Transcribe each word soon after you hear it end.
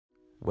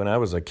When I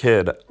was a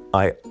kid,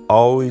 I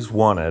always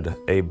wanted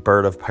a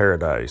bird of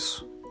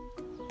paradise,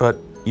 but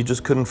you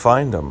just couldn't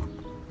find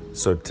them.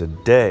 So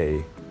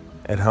today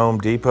at Home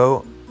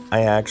Depot,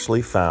 I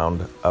actually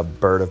found a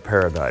bird of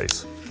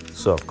paradise.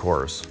 So of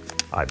course,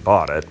 I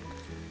bought it.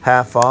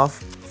 Half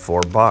off,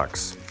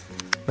 $4.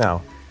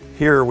 Now,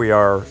 here we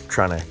are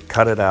trying to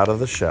cut it out of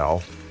the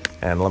shell,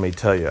 and let me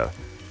tell you,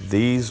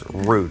 these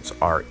roots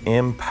are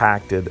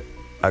impacted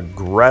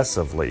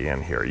aggressively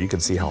in here. You can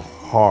see how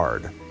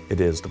hard it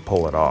is to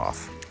pull it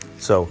off.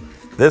 So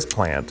this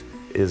plant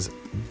is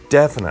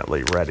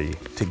definitely ready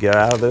to get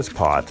out of this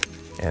pot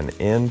and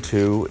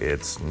into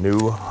its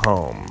new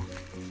home.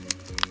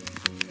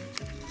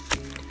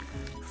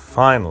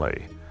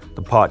 Finally,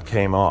 the pot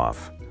came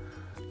off.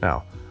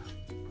 Now,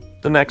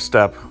 the next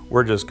step,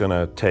 we're just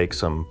gonna take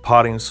some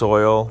potting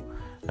soil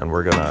and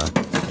we're gonna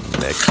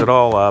mix it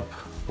all up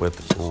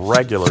with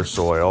regular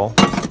soil,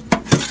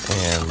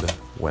 and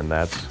when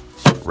that's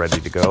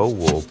ready to go,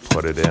 we'll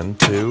put it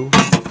into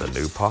the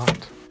new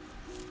pot.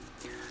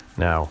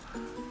 Now,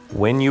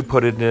 when you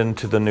put it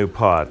into the new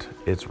pot,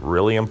 it's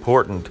really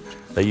important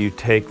that you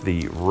take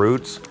the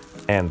roots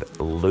and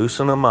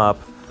loosen them up.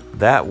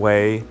 That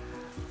way,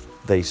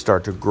 they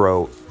start to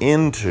grow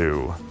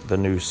into the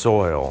new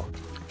soil.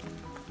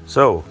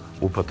 So,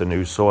 we'll put the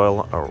new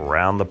soil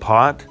around the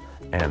pot,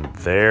 and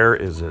there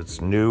is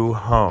its new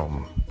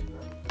home.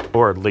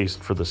 Or at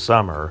least for the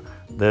summer,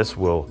 this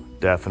will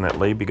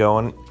definitely be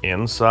going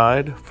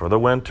inside for the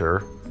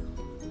winter.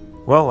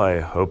 Well, I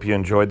hope you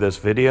enjoyed this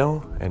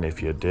video, and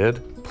if you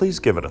did, please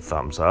give it a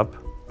thumbs up.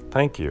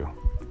 Thank you.